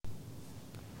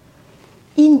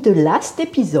In the last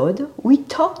episode, we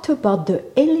talked about the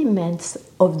elements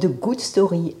of the good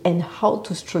story and how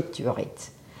to structure it.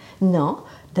 Now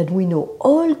that we know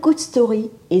all good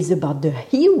story is about the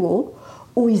hero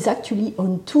who is actually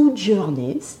on two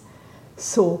journeys,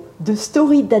 so the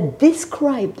story that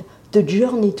described the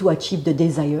journey to achieve the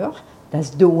desire,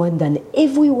 that's the one that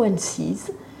everyone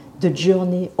sees, the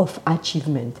journey of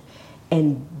achievement.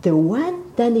 And the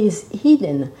one that is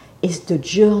hidden is the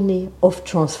journey of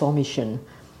transformation.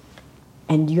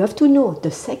 And you have to know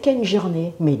the second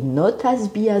journey may not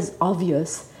be as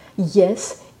obvious,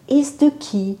 yes, is the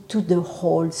key to the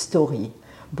whole story.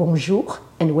 Bonjour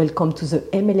and welcome to the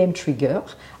MLM Trigger.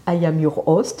 I am your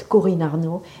host, Corinne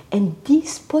Arnaud, and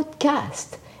this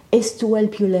podcast is to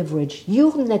help you leverage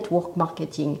your network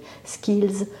marketing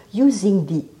skills using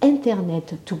the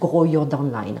internet to grow your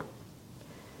downline.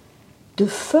 The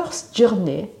first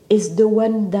journey is the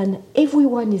one that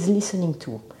everyone is listening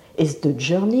to, is the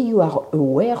journey you are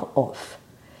aware of.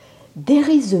 There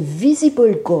is a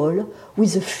visible goal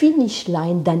with a finish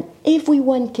line that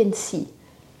everyone can see.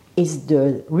 Is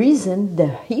the reason the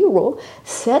hero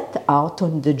set out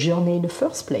on the journey in the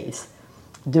first place.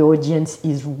 The audience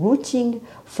is rooting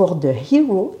for the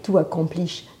hero to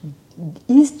accomplish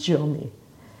his journey.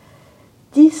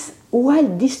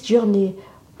 While this journey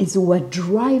is what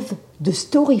drives the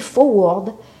story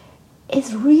forward,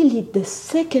 is really the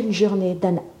second journey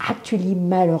that actually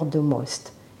matters the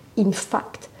most. In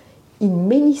fact, in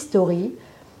many stories,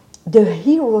 the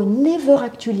hero never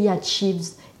actually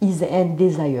achieves his end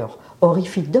desire, or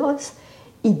if he does,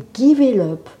 it gives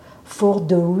up for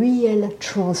the real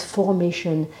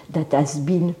transformation that has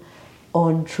been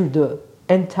on through the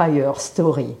entire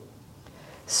story.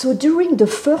 So during the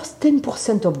first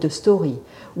 10% of the story,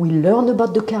 we learn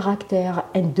about the character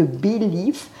and the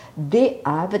belief they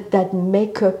have that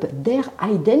make up their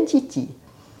identity.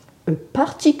 A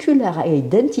particular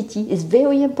identity is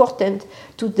very important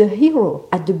to the hero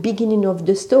at the beginning of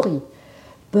the story.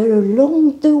 But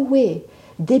along the way,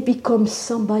 they become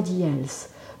somebody else,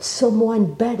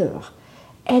 someone better.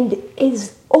 And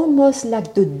it's almost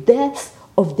like the death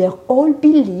of their old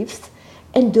beliefs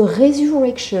and the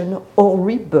resurrection or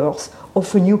rebirth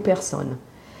of a new person.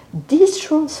 This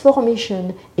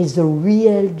transformation is the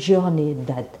real journey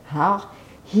that our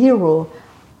hero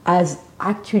has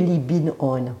actually been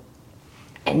on.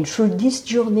 And through this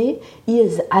journey, he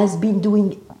has been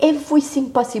doing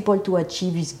everything possible to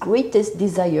achieve his greatest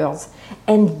desires.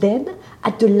 And then,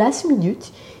 at the last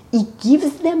minute, he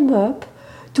gives them up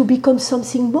to become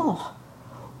something more.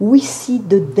 We see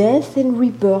the death and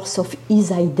rebirth of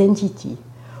his identity.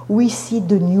 We see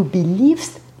the new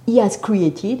beliefs he has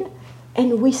created,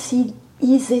 and we see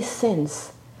his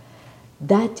essence.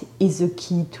 That is the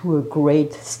key to a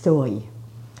great story.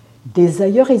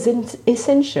 Desire is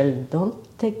essential, don't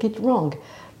take it wrong,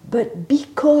 but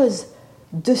because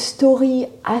the story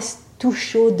has to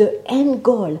show the end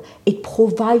goal, it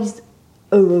provides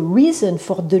a reason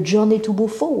for the journey to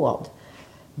move forward.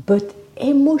 But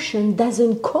emotion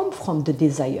doesn't come from the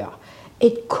desire.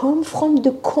 It comes from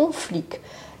the conflict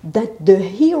that the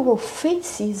hero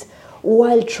faces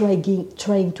while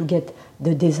trying to get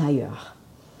the desire.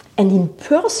 And in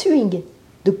pursuing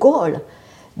the goal,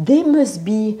 there must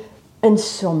be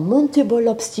insurmountable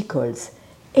obstacles.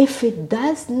 If it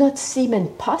does not seem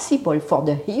impossible for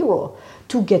the hero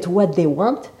to get what they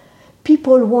want,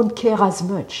 people won't care as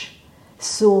much.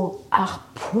 So our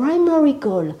primary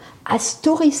goal as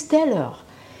storyteller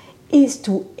is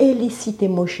to elicit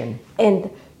emotion, and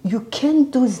you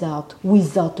can't do that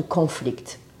without a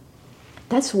conflict.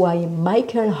 That's why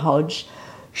Michael Hodge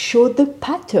showed the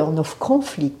pattern of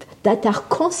conflict that are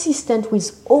consistent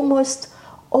with almost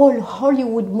all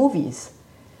Hollywood movies.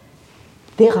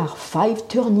 There are 5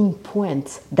 turning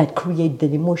points that create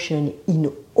the emotion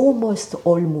in almost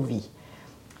all movies.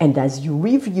 And as you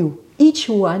review each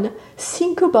one,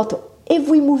 think about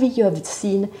every movie you have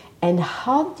seen and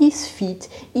how this fits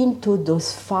into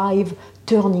those 5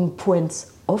 turning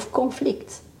points of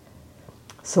conflict.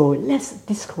 So let's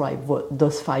describe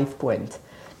those 5 points.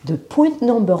 The point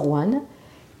number 1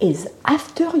 is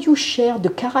after you share the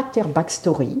character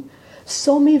backstory,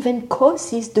 some event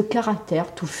causes the character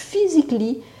to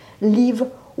physically leave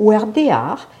where they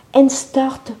are and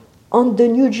start on the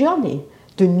new journey.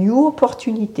 The new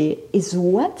opportunity is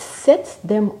what sets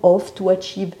them off to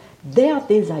achieve their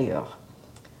desire.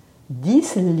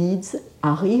 This leads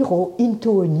our hero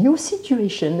into a new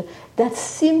situation that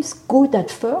seems good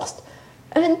at first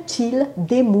until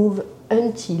they move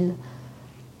into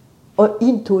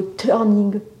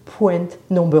turning point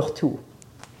number 2.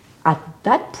 At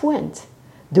that point,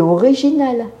 The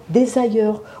original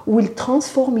desire will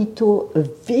transform into a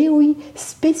very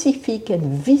specific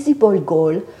and visible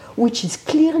goal, which is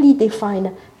clearly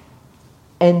defined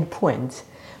endpoint.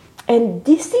 And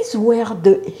this is where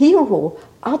the hero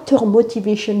outer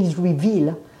motivation is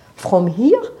revealed. From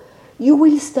here, they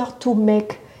will start to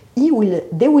make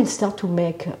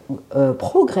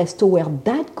progress toward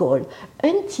that goal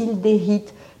until they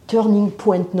hit turning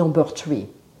point number 3.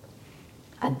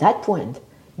 At that point,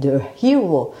 the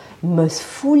hero must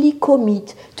fully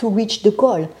commit to reach the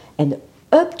goal, and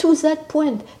up to that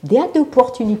point, they had the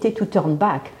opportunity to turn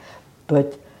back.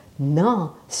 But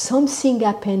now, something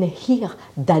happened here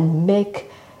that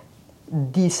make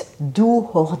this do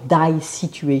or die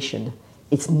situation.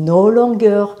 It's no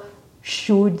longer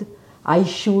I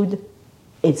should,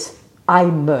 it's I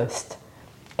must.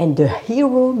 And the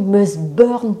hero must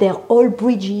burn their old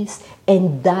bridges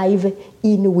and dive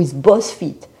in with both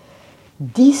feet.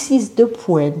 This is the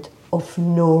point of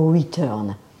no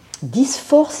return. This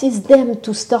forces them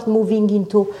to start moving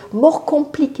into more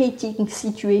complicated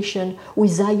situations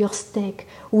with higher stakes,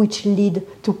 which lead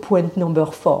to point number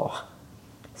 4.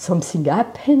 Something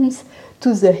happens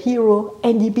to the hero,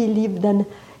 and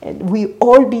we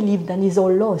all believe that he's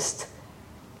all lost.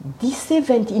 This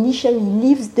event initially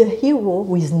leaves the hero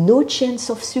with no chance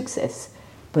of success,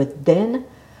 but then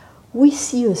we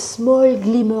see a small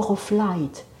glimmer of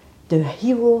light. The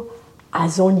hero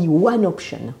has only one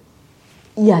option.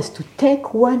 He has to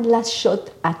take one last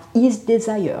shot at his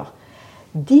desire.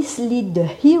 This leads the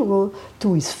hero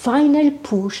to his final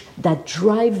push that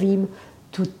drives him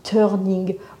to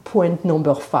turning point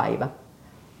number 5.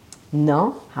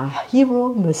 Now, our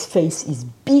hero must face his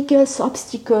biggest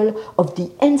obstacle of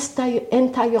the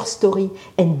entire story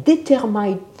and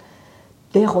determine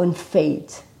their own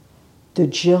fate. The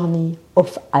journey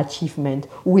of achievement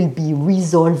will be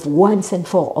resolved once and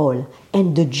for all,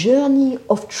 and the journey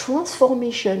of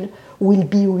transformation will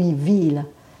be revealed.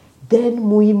 Then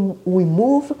we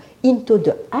move into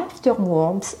the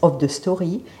afterwards of the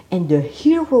story, and the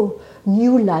hero's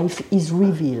new life is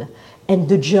revealed, and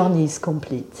the journey is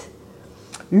complete.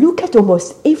 Look at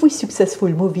almost every successful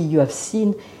movie you have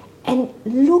seen, and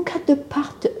look at the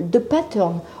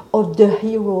pattern of the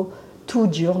hero's 2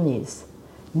 journeys.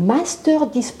 Master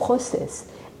this process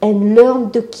and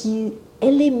learn the key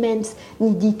elements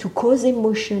needed to cause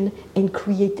emotion and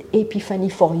create epiphany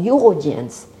for your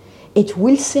audience. It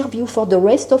will serve you for the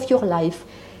rest of your life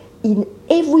in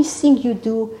everything you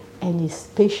do, and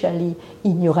especially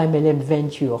in your MLM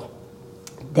venture.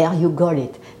 There you got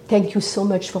it. Thank you so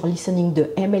much for listening to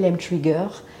MLM Trigger.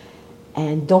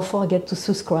 And don't forget to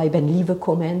subscribe and leave a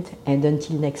comment. And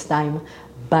until next time,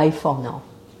 bye for now.